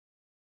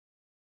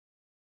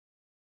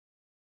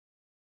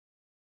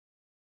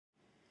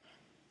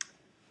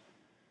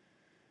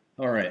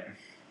Alright,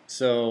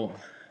 so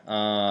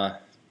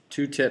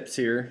two tips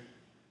here.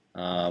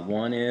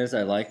 One is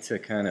I like to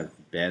kind of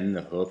bend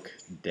the hook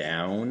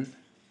down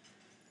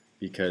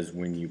because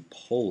when you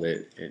pull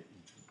it,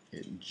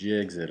 it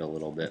jigs it a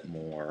little bit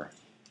more.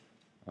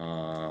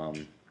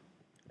 And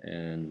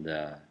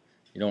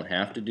you don't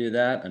have to do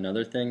that.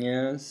 Another thing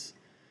is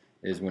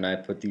when I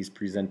put these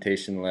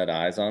presentation lead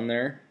eyes on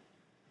there,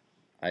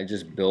 I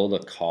just build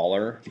a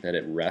collar that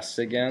it rests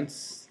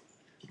against.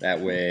 That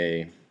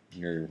way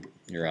your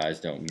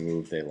eyes don't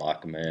move, they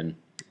lock them in.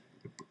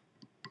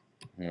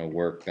 I'm going to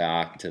work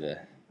back to the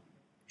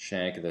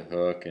shank of the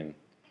hook and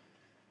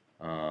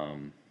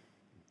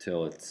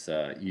until it's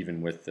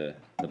even with the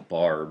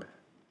barb.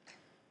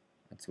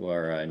 That's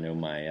where I know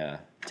my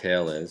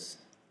tail is.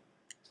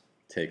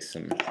 Take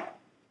some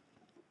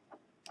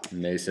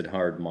Mason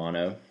hard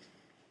mono,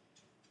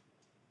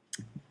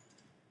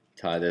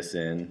 tie this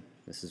in.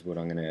 This is what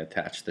I'm going to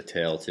attach the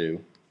tail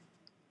to.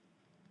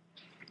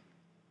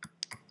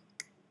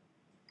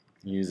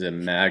 Use a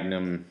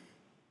Magnum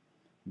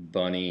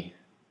bunny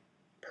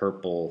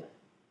purple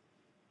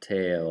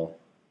tail.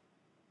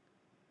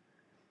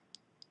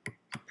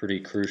 Pretty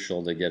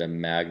crucial to get a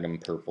Magnum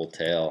purple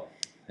tail.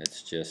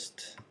 It's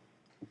just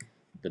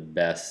the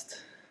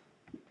best.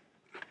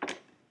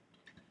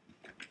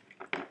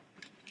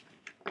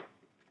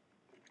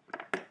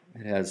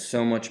 It has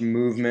so much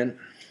movement.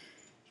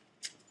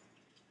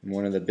 And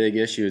one of the big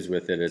issues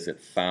with it is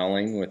it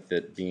fouling with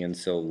it being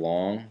so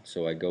long,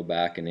 so I go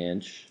back an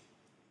inch,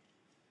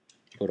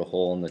 put a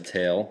hole in the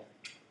tail,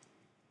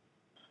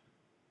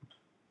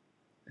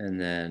 and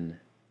then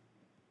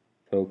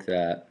poke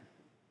that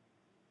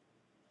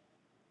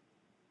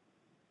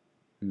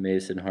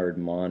Mason hard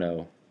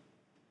mono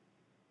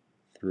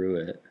through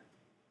it.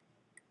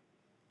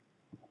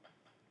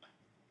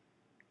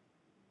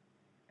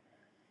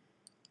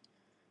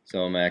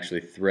 So I'm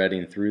actually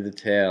threading through the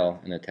tail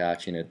and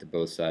attaching it to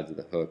both sides of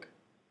the hook.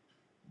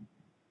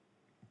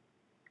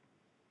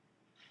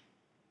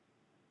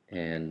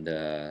 And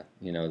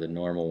you know, the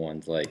normal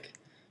one's like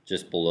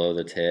just below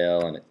the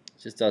tail and it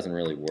just doesn't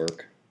really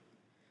work.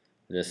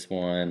 This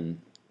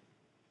one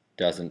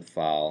doesn't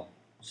foul,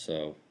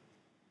 so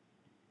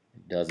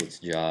it does its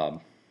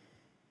job.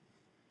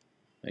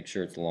 Make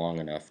sure it's long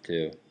enough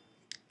too.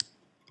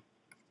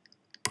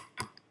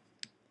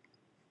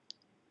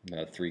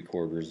 About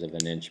 3/4 of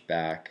an inch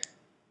back.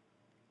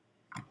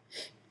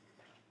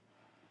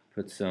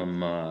 Put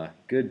some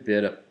good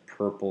bit of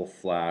purple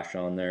flash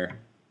on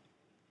there.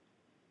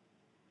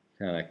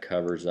 Kind of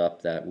covers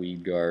up that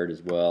weed guard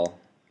as well.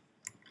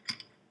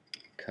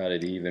 Cut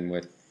it even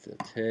with the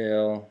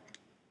tail.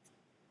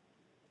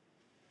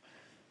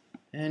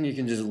 And you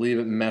can just leave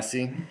it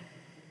messy.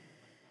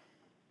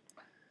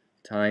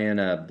 Tie in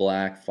a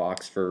black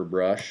fox fur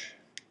brush.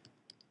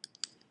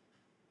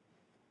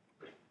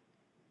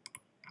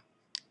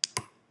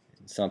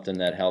 Something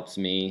that helps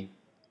me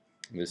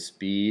with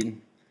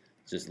speed,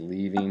 just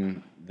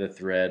leaving the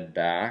thread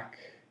back,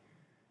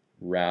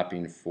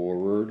 wrapping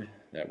forward.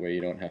 That way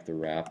you don't have to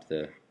wrap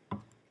the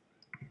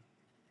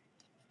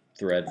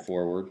thread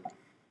forward.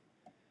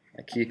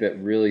 I keep it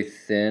really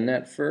thin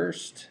at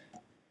first.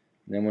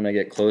 And then when I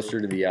get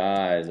closer to the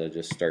eyes, I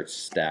just start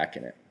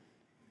stacking it.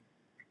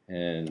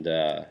 And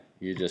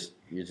you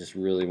just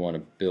really want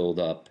to build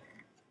up,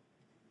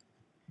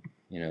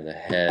 you know, the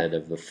head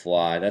of the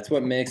fly. That's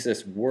what makes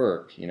this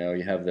work. You know,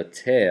 you have the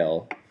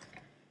tail,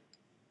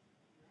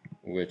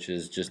 which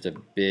is just a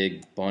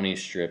big bunny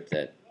strip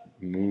that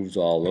moves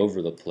all over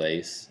the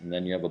place, and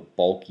then you have a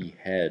bulky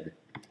head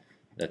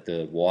that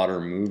the water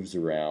moves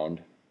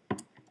around,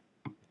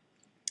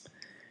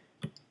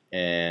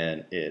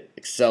 and it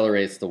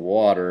accelerates the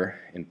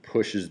water and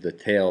pushes the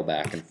tail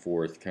back and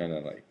forth kind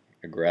of like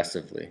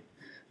aggressively.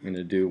 I'm going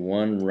to do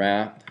one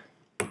wrap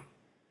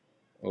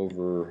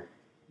over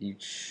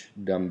each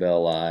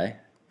dumbbell eye.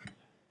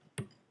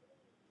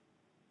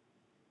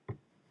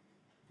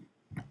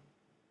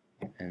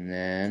 And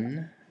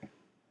then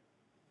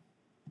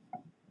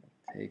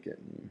take it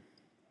and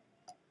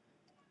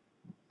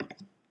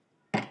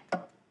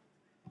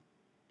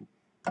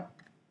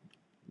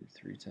do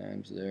 3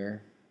 times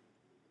there.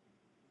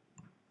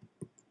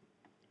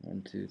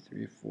 1, 2,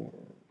 3, 4.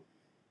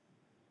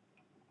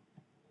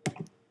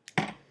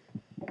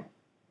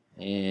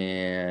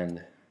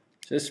 And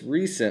just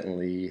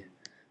recently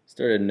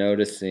started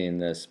noticing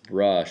this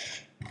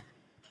brush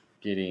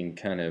getting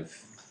kind of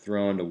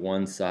thrown to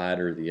one side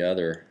or the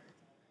other.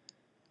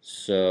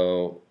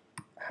 So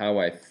how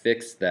I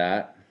fix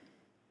that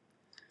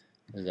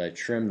is I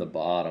trim the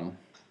bottom.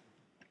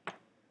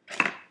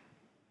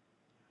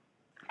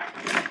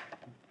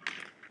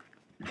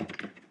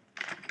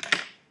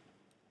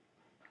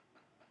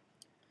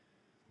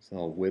 So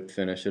I'll whip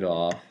finish it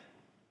off.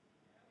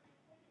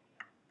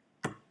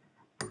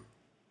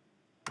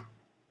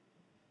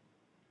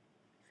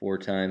 Four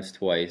times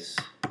twice.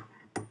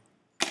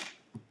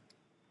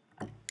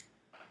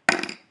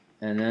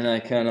 And then I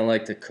kind of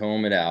like to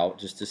comb it out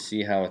just to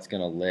see how it's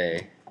going to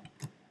lay.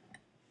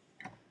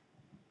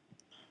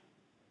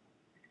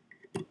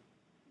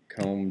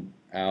 comb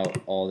out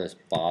all this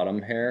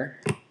bottom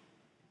hair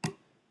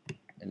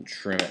and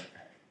trim it.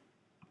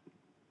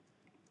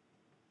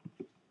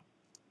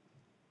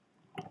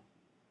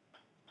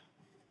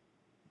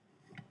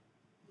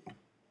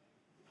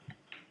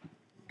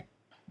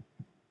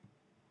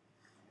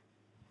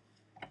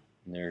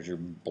 And there's your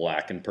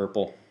black and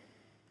purple.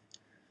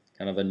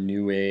 Kind of a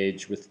new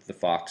age with the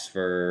fox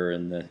fur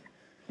and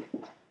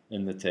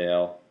the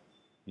tail.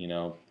 You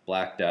know,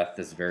 Black Death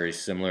is very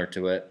similar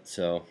to it.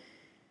 So,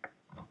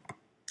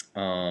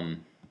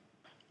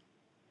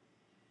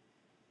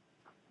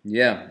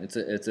 yeah,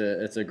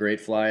 it's a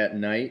great fly at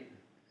night.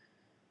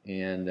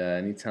 And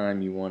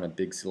anytime you want a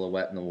big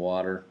silhouette in the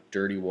water,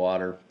 dirty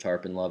water,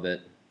 tarpon love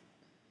it.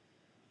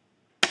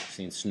 I've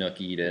seen snook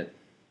eat it.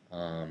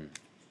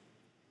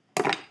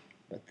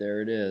 But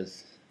there it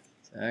is.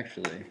 It's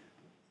actually,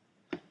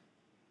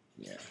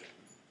 yeah.